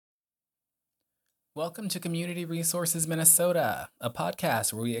Welcome to Community Resources Minnesota, a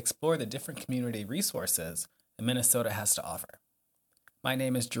podcast where we explore the different community resources that Minnesota has to offer. My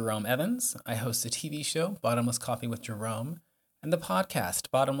name is Jerome Evans. I host the TV show Bottomless Coffee with Jerome and the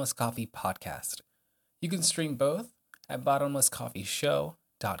podcast Bottomless Coffee Podcast. You can stream both at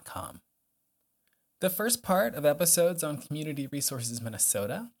bottomlesscoffeeshow.com. The first part of episodes on Community Resources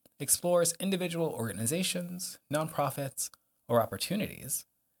Minnesota explores individual organizations, nonprofits, or opportunities.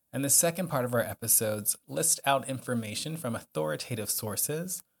 And the second part of our episodes lists out information from authoritative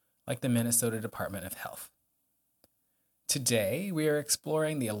sources like the Minnesota Department of Health. Today, we are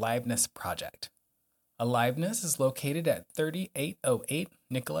exploring the Aliveness Project. Aliveness is located at 3808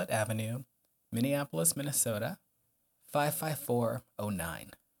 Nicollet Avenue, Minneapolis, Minnesota,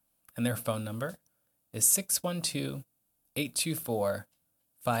 55409. And their phone number is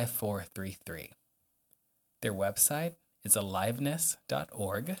 612-824-5433. Their website is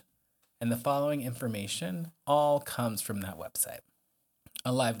aliveness.org, and the following information all comes from that website.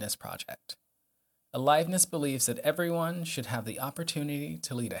 Aliveness Project. Aliveness believes that everyone should have the opportunity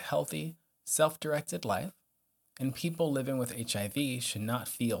to lead a healthy, self-directed life, and people living with HIV should not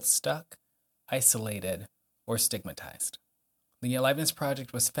feel stuck, isolated, or stigmatized. The Aliveness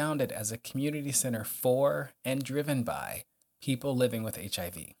Project was founded as a community center for and driven by people living with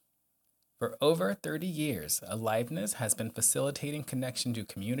HIV. For over 30 years, Aliveness has been facilitating connection to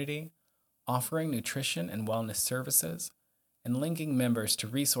community, offering nutrition and wellness services, and linking members to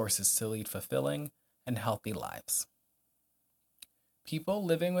resources to lead fulfilling and healthy lives. People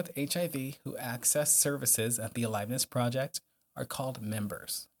living with HIV who access services at the Aliveness Project are called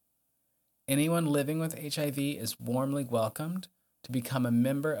members. Anyone living with HIV is warmly welcomed to become a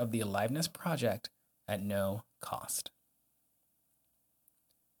member of the Aliveness Project at no cost.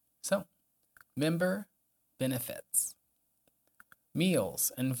 So, member benefits.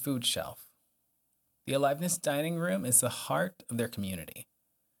 Meals and food shelf. The Aliveness Dining Room is the heart of their community.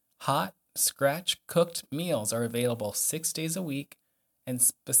 Hot, scratch-cooked meals are available 6 days a week and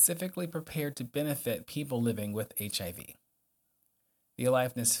specifically prepared to benefit people living with HIV. The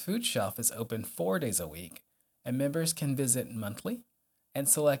Aliveness Food Shelf is open 4 days a week, and members can visit monthly and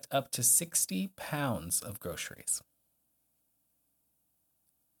select up to 60 pounds of groceries.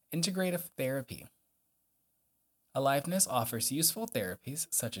 Integrative therapy. Aliveness offers useful therapies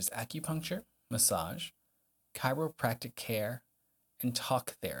such as acupuncture, massage, chiropractic care, and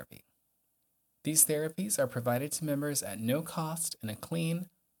talk therapy. These therapies are provided to members at no cost in a clean,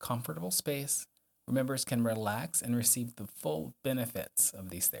 comfortable space where members can relax and receive the full benefits of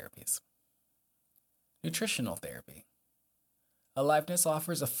these therapies. Nutritional therapy. Aliveness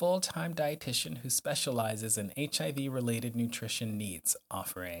offers a full-time dietitian who specializes in HIV-related nutrition needs,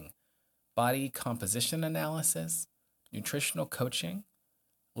 offering body composition analysis, nutritional coaching,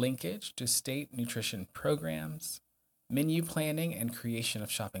 linkage to state nutrition programs, menu planning and creation of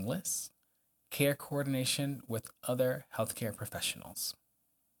shopping lists, care coordination with other healthcare professionals.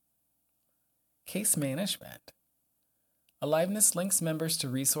 Case management. Aliveness links members to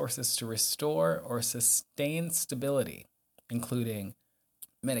resources to restore or sustain stability, including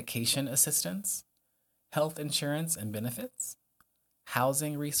medication assistance, health insurance and benefits,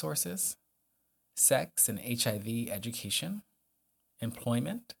 housing resources, sex and HIV education,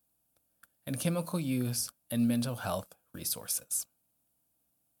 employment, and chemical use and mental health resources.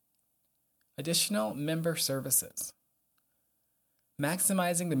 Additional member services.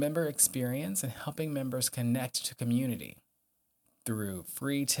 Maximizing the member experience and helping members connect to community through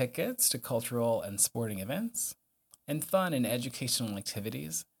free tickets to cultural and sporting events, and fun and educational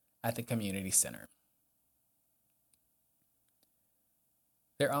activities at the community center.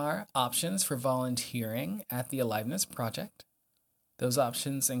 There are options for volunteering at the Aliveness Project. Those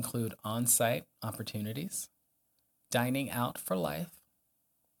options include on-site opportunities, dining out for life,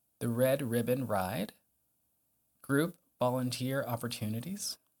 the Red Ribbon Ride, group volunteer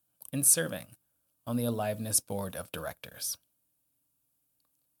opportunities, and serving on the Aliveness Board of Directors.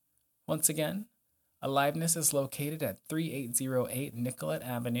 Once again, Aliveness is located at 3808 Nicollet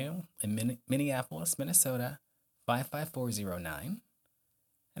Avenue in Minneapolis, Minnesota, 55409,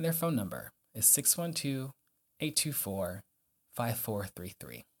 and their phone number is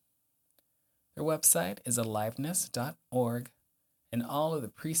 612-824-5433. Their website is aliveness.org, and all of the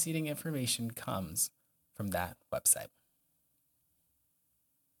preceding information comes from that website.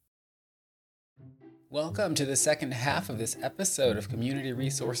 Welcome to the second half of this episode of Community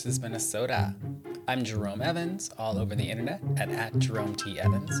Resources Minnesota. I'm Jerome Evans, all over the internet at Jerome T.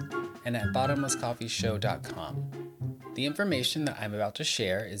 Evans and at bottomlesscoffeeshow.com. The information that I'm about to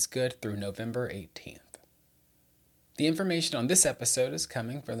share is good through November 18th. The information on this episode is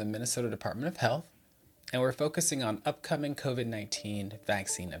coming from the Minnesota Department of Health and we're focusing on upcoming COVID-19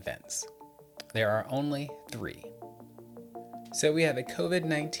 vaccine events. There are only 3. So we have a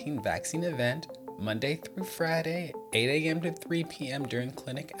COVID-19 vaccine event Monday through Friday, 8 a.m. to 3 p.m. during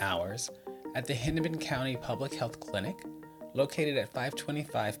clinic hours at the Hennepin County Public Health Clinic, located at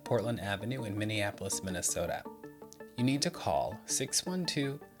 525 Portland Avenue in Minneapolis, Minnesota. You need to call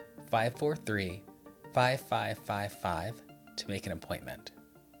 612-543-5555 to make an appointment.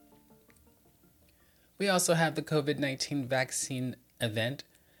 We also have the COVID-19 vaccine event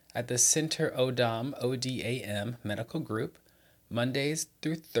at the Center ODAM Medical Group, Mondays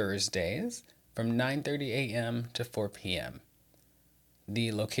through Thursdays from 9:30 a.m. to 4 p.m.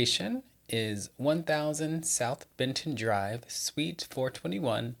 The location is 1000 South Benton Drive, Suite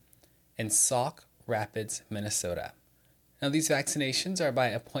 421 in Sauk Rapids, Minnesota. Now, these vaccinations are by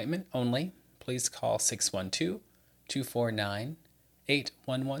appointment only. Please call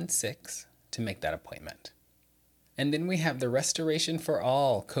 612-249-8116 to make that appointment. And then we have the Restoration for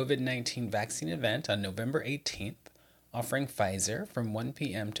All COVID-19 vaccine event on November 18th, offering Pfizer from 1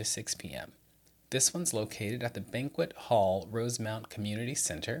 p.m. to 6 p.m. This one's located at the Banquet Hall Rosemount Community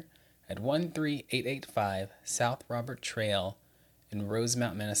Center at 13885 South Robert Trail in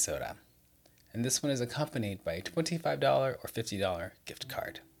Rosemount, Minnesota. And this one is accompanied by a $25 or $50 gift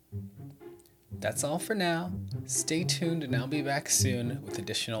card. That's all for now. Stay tuned and I'll be back soon with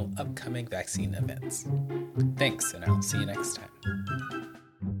additional upcoming vaccine events. Thanks, and I'll see you next time.